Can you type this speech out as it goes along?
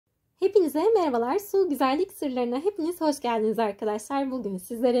Hepinize merhabalar. Su güzellik sırlarına hepiniz hoş geldiniz arkadaşlar. Bugün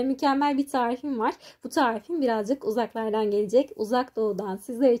sizlere mükemmel bir tarifim var. Bu tarifim birazcık uzaklardan gelecek. Uzak doğudan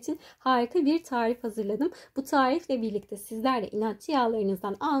sizler için harika bir tarif hazırladım. Bu tarifle birlikte sizler de inatçı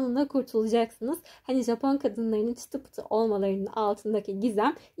yağlarınızdan anında kurtulacaksınız. Hani Japon kadınlarının çıtı pıtı olmalarının altındaki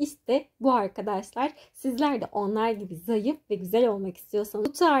gizem işte bu arkadaşlar. Sizler de onlar gibi zayıf ve güzel olmak istiyorsanız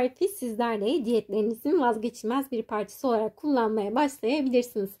bu tarifi sizler de diyetlerinizin vazgeçilmez bir parçası olarak kullanmaya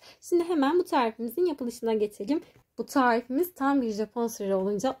başlayabilirsiniz. Şimdi hemen bu tarifimizin yapılışına geçelim. Bu tarifimiz tam bir Japon sırrı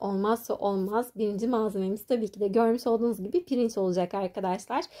olunca olmazsa olmaz. Birinci malzememiz tabii ki de görmüş olduğunuz gibi pirinç olacak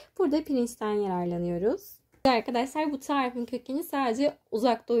arkadaşlar. Burada pirinçten yararlanıyoruz. Arkadaşlar bu tarifin kökeni sadece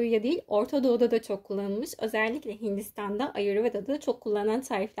uzak doğuya değil Orta Doğu'da da çok kullanılmış. Özellikle Hindistan'da, Ayurveda'da çok kullanılan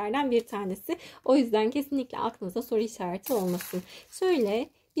tariflerden bir tanesi. O yüzden kesinlikle aklınıza soru işareti olmasın. Şöyle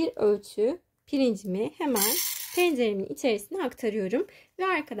bir ölçü pirincimi hemen tenceremin içerisine aktarıyorum. Ve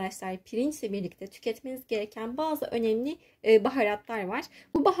arkadaşlar pirinçle birlikte tüketmeniz gereken bazı önemli baharatlar var.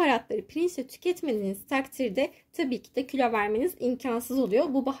 Bu baharatları pirinçle tüketmediğiniz takdirde tabii ki de kilo vermeniz imkansız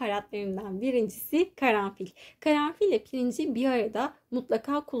oluyor. Bu baharatlarından birincisi karanfil. Karanfil ile pirinci bir arada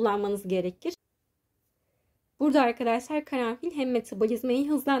mutlaka kullanmanız gerekir. Burada arkadaşlar karanfil hem metabolizmayı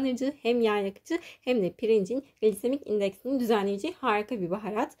hızlandırıcı hem yağ yakıcı hem de pirincin glisemik indeksini düzenleyici harika bir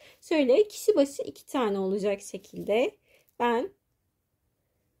baharat. Şöyle kişi başı 2 tane olacak şekilde ben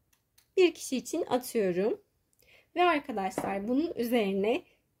bir kişi için atıyorum. Ve arkadaşlar bunun üzerine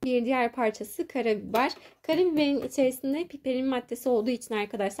bir diğer parçası karabiber. Karabiberin içerisinde piperin maddesi olduğu için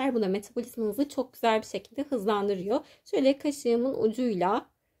arkadaşlar bu da metabolizmanızı çok güzel bir şekilde hızlandırıyor. Şöyle kaşığımın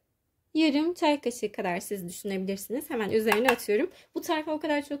ucuyla yarım çay kaşığı kadar siz düşünebilirsiniz. Hemen üzerine atıyorum. Bu tarifi o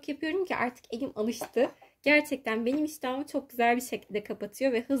kadar çok yapıyorum ki artık elim alıştı. Gerçekten benim iştahımı çok güzel bir şekilde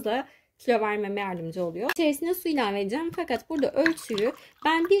kapatıyor ve hızla kilo vermeme yardımcı oluyor. İçerisine su ilave edeceğim. Fakat burada ölçüyü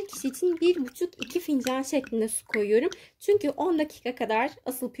ben bir kişi için 1,5-2 fincan şeklinde su koyuyorum. Çünkü 10 dakika kadar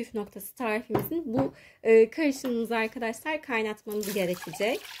asıl püf noktası tarifimizin bu karışımımızı arkadaşlar kaynatmamız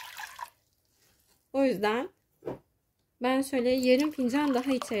gerekecek. O yüzden ben şöyle yarım fincan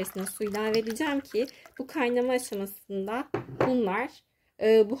daha içerisine su ilave edeceğim ki bu kaynama aşamasında bunlar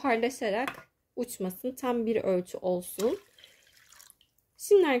buharlaşarak uçmasın. Tam bir ölçü olsun.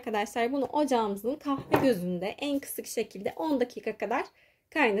 Şimdi arkadaşlar bunu ocağımızın kahve gözünde en kısık şekilde 10 dakika kadar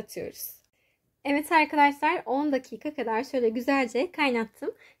kaynatıyoruz. Evet arkadaşlar 10 dakika kadar şöyle güzelce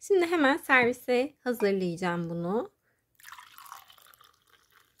kaynattım. Şimdi hemen servise hazırlayacağım bunu.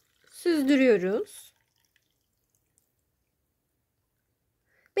 Süzdürüyoruz.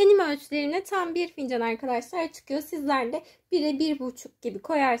 Benim ölçülerimle tam bir fincan arkadaşlar çıkıyor. Sizler de 1'e 1,5 gibi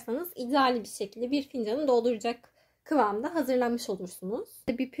koyarsanız ideal bir şekilde bir fincanı dolduracak kıvamda hazırlanmış olursunuz.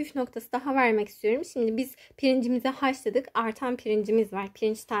 Bir püf noktası daha vermek istiyorum. Şimdi biz pirincimizi haşladık. Artan pirincimiz var.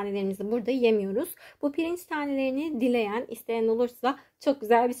 Pirinç tanelerimizi burada yemiyoruz. Bu pirinç tanelerini dileyen, isteyen olursa çok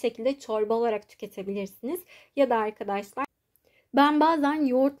güzel bir şekilde çorba olarak tüketebilirsiniz. Ya da arkadaşlar ben bazen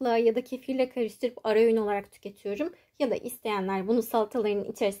yoğurtla ya da kefirle karıştırıp ara öğün olarak tüketiyorum. Ya da isteyenler bunu salataların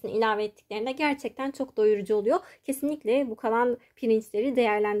içerisine ilave ettiklerinde gerçekten çok doyurucu oluyor. Kesinlikle bu kalan pirinçleri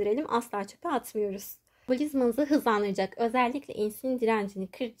değerlendirelim. Asla çöpe atmıyoruz. Metabolizmanızı hızlandıracak, özellikle insülin direncini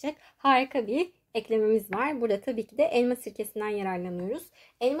kıracak harika bir eklememiz var. Burada tabii ki de elma sirkesinden yararlanıyoruz.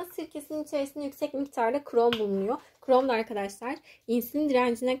 Elma sirkesinin içerisinde yüksek miktarda krom bulunuyor. Krom da arkadaşlar insülin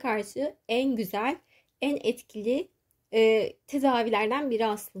direncine karşı en güzel, en etkili tedavilerden biri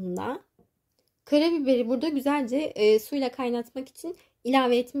aslında. Karabiberi burada güzelce suyla kaynatmak için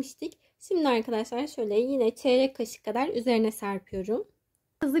ilave etmiştik. Şimdi arkadaşlar şöyle yine çeyrek kaşık kadar üzerine serpiyorum.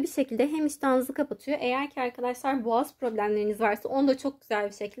 Hızlı bir şekilde hem iştahınızı kapatıyor. Eğer ki arkadaşlar boğaz problemleriniz varsa onu da çok güzel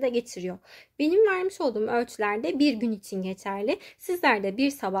bir şekilde geçiriyor. Benim vermiş olduğum ölçülerde bir gün için geçerli. Sizler de bir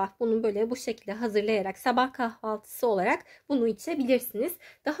sabah bunu böyle bu şekilde hazırlayarak sabah kahvaltısı olarak bunu içebilirsiniz.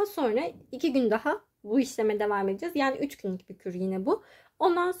 Daha sonra 2 gün daha bu işleme devam edeceğiz. Yani 3 günlük bir kür yine bu.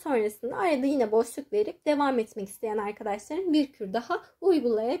 Ondan sonrasında arada yine boşluk verip devam etmek isteyen arkadaşların bir kür daha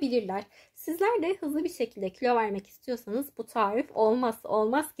uygulayabilirler. Sizler de hızlı bir şekilde kilo vermek istiyorsanız bu tarif olmazsa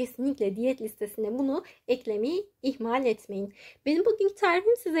olmaz. Kesinlikle diyet listesine bunu eklemeyi ihmal etmeyin. Benim bugünkü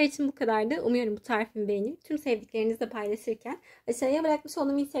tarifim sizler için bu kadardı. Umuyorum bu tarifimi beğenip tüm sevdiklerinizle paylaşırken aşağıya bırakmış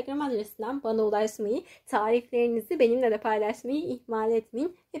olduğum Instagram adresinden bana ulaşmayı, tariflerinizi benimle de paylaşmayı ihmal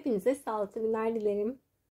etmeyin. Hepinize sağlıklı günler dilerim.